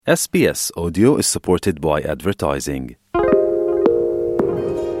SBS Audio is supported by advertising.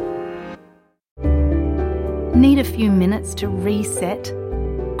 Need a few minutes to reset?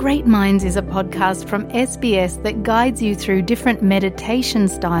 Great Minds is a podcast from SBS that guides you through different meditation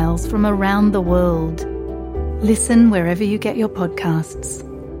styles from around the world. Listen wherever you get your podcasts.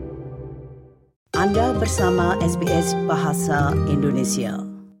 Anda bersama SBS Bahasa Indonesia.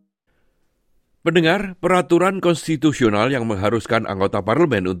 Pendengar, peraturan konstitusional yang mengharuskan anggota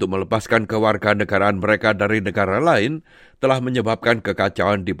parlemen untuk melepaskan kewarganegaraan mereka dari negara lain telah menyebabkan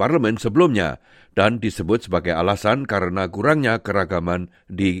kekacauan di parlemen sebelumnya dan disebut sebagai alasan karena kurangnya keragaman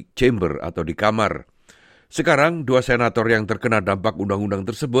di chamber atau di kamar. Sekarang, dua senator yang terkena dampak undang-undang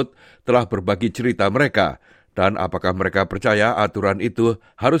tersebut telah berbagi cerita mereka dan apakah mereka percaya aturan itu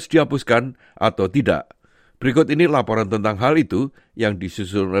harus dihapuskan atau tidak. Berikut ini laporan tentang hal itu yang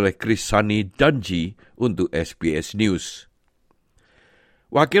disusun oleh Chris Sunny Danji untuk SBS News.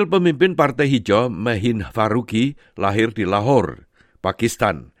 Wakil pemimpin Partai Hijau Mahin Faruqi lahir di Lahore,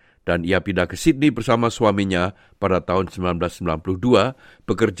 Pakistan, dan ia pindah ke Sydney bersama suaminya pada tahun 1992,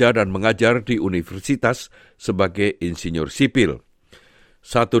 bekerja dan mengajar di universitas sebagai insinyur sipil.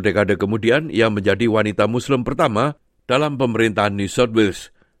 1 dekade kemudian, ia menjadi wanita Muslim pertama dalam pemerintahan New South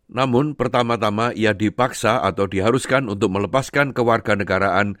Wales. Namun, pertama-tama ia dipaksa atau diharuskan untuk melepaskan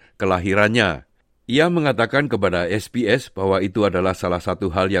kewarganegaraan kelahirannya. Ia mengatakan kepada SBS bahwa itu adalah salah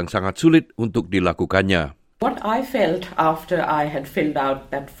satu hal yang sangat sulit untuk dilakukannya. What I felt after I had filled out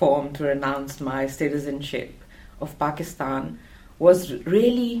that form to renounce my citizenship of Pakistan was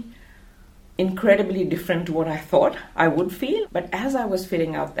really incredibly different to what I thought I would feel. But as I was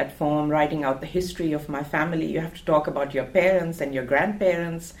filling out that form, writing out the history of my family, you have to talk about your parents and your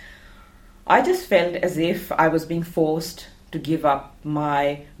grandparents. I just felt as if I was being forced to give up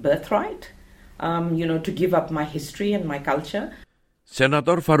my birthright, to give up my history and my culture.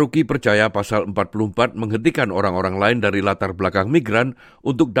 Senator Faruqi percaya pasal 44 menghentikan orang-orang lain dari latar belakang migran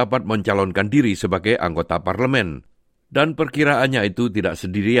untuk dapat mencalonkan diri sebagai anggota parlemen. Dan perkiraannya itu tidak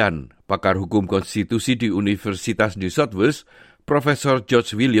sendirian. Pakar hukum konstitusi di Universitas New South Wales, Profesor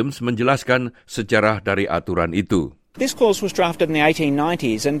George Williams menjelaskan sejarah dari aturan itu. This clause was drafted in the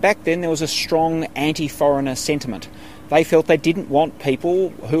 1890s, and back then there was a strong anti-foreigner sentiment. They felt they didn't want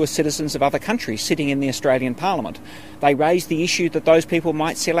people who are citizens of other countries sitting in the Australian Parliament. They raised the issue that those people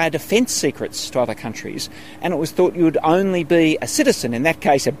might sell our defence secrets to other countries, and it was thought you would only be a citizen, in that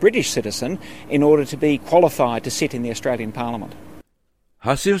case a British citizen, in order to be qualified to sit in the Australian Parliament.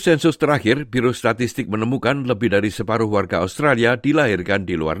 Hasil sensus terakhir, Biro Statistik menemukan lebih dari separuh warga Australia dilahirkan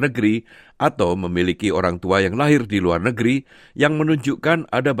di luar negeri atau memiliki orang tua yang lahir di luar negeri yang menunjukkan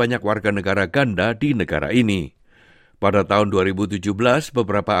ada banyak warga negara ganda di negara ini. Pada tahun 2017,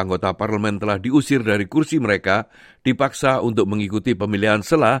 beberapa anggota parlemen telah diusir dari kursi mereka, dipaksa untuk mengikuti pemilihan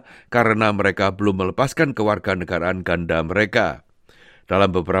sela karena mereka belum melepaskan kewarganegaraan ganda mereka.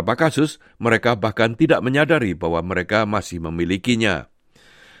 Dalam beberapa kasus, mereka bahkan tidak menyadari bahwa mereka masih memilikinya.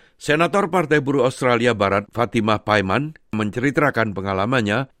 Senator Partai Buruh Australia Barat Fatimah Paiman menceritakan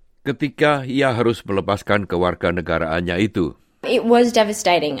pengalamannya ketika ia harus melepaskan kewarganegaraannya itu. It was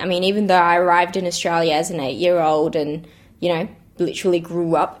devastating. I mean, even though I arrived in Australia as an 8-year-old and, literally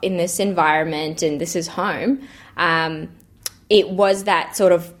grew up in this environment and this is home, it was that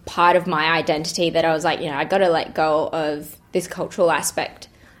sort of part of my identity that I was like, I got to let go of this cultural aspect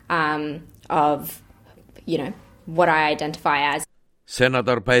of, what I identify as.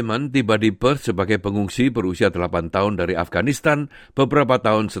 Senator Paiman tiba di Perth sebagai pengungsi berusia 8 tahun dari Afghanistan beberapa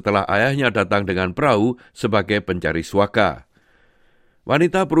tahun setelah ayahnya datang dengan perahu sebagai pencari suaka.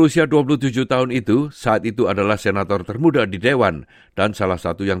 Wanita berusia 27 tahun itu saat itu adalah senator termuda di Dewan dan salah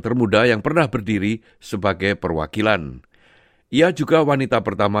satu yang termuda yang pernah berdiri sebagai perwakilan. Ia juga wanita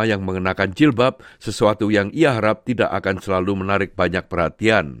pertama yang mengenakan jilbab, sesuatu yang ia harap tidak akan selalu menarik banyak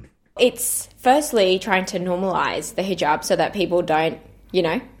perhatian. It's firstly trying to normalize the hijab so that people don't,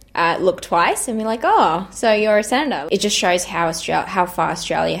 look twice and be like, oh, so you're a senator. It just shows how far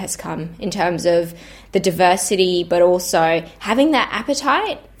Australia has come in terms of the diversity, but also having that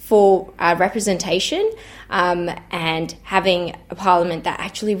appetite for representation and having a parliament that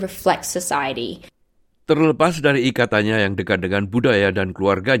actually reflects society. Terlepas dari ikatannya yang dekat dengan budaya dan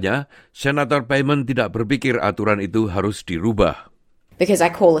keluarganya, Senator Paiman tidak berpikir aturan itu harus dirubah. Because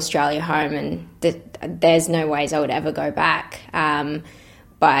I call Australia home and there's no ways I would ever go back.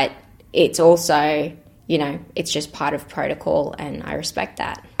 But it's also, it's just part of protocol and I respect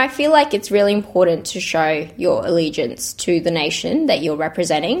that. I feel like it's really important to show your allegiance to the nation that you're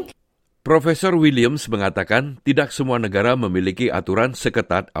representing. Profesor Williams mengatakan tidak semua negara memiliki aturan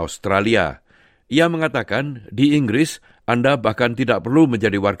seketat Australia. Ia mengatakan di Inggris Anda bahkan tidak perlu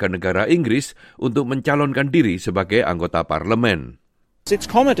menjadi warga negara Inggris untuk mencalonkan diri sebagai anggota parlemen. It's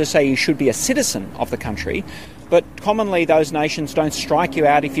common to say you should be a citizen of the country, but commonly those nations don't strike you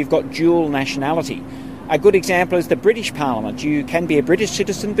out if you've got dual nationality. A good example is the British Parliament. You can be a British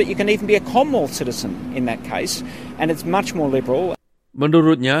citizen, but you can even be a Commonwealth citizen in that case, and it's much more liberal.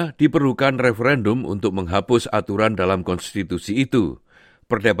 Menurutnya, diperlukan referendum untuk menghapus aturan dalam konstitusi itu.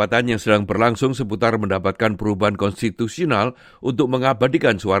 Perdebatan yang sedang berlangsung seputar mendapatkan perubahan konstitusional untuk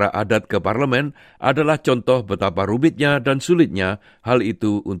mengabadikan suara adat ke parlemen adalah contoh betapa rumitnya dan sulitnya hal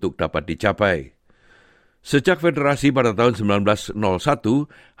itu untuk dapat dicapai. Sejak federasi pada tahun 1901,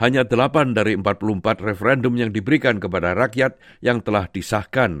 hanya 8 dari 44 referendum yang diberikan kepada rakyat yang telah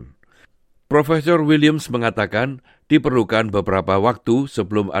disahkan. Profesor Williams mengatakan diperlukan beberapa waktu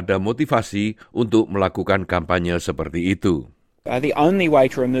sebelum ada motivasi untuk melakukan kampanye seperti itu. The only way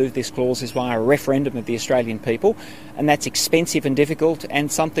to remove this clause is via a referendum of the Australian people, and that's expensive and difficult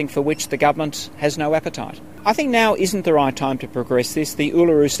and something for which the government has no appetite. I think now isn't the right time to progress this. The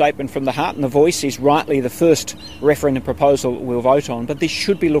Uluru Statement from the Heart and the Voice is rightly the first referendum proposal we'll vote on, but this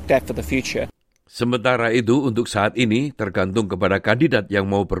should be looked at for the future. Sementara itu, untuk saat ini tergantung kepada kandidat yang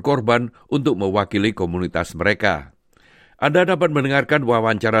mau berkorban untuk mewakili komunitas mereka. Anda dapat mendengarkan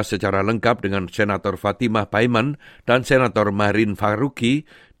wawancara secara lengkap dengan Senator Fatimah Paiman dan Senator Marin Faruqi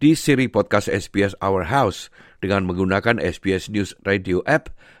di siri podcast SBS Our House dengan menggunakan SBS News Radio App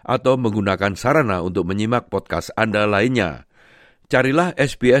atau menggunakan sarana untuk menyimak podcast Anda lainnya. Carilah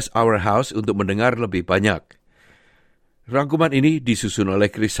SBS Our House untuk mendengar lebih banyak. Rangkuman ini disusun oleh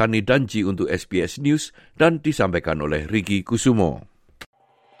Krisani Danji untuk SBS News dan disampaikan oleh Riki Kusumo.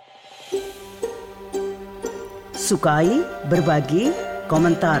 Sukai, berbagi,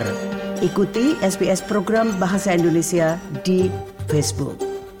 komentar. Ikuti SBS program Bahasa Indonesia di Facebook.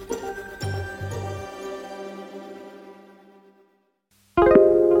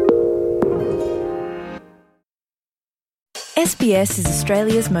 SBS is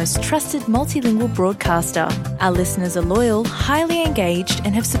Australia's most trusted multilingual broadcaster. Our listeners are loyal, highly engaged,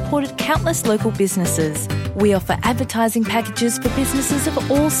 and have supported countless local businesses. We offer advertising packages for businesses of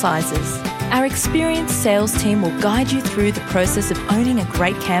all sizes. Our experienced sales team will guide you through the process of owning a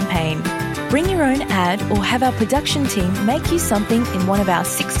great campaign. Bring your own ad or have our production team make you something in one of our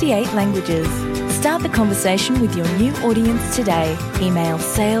 68 languages. Start the conversation with your new audience today. Email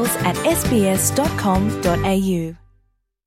sales@sbs.com.au.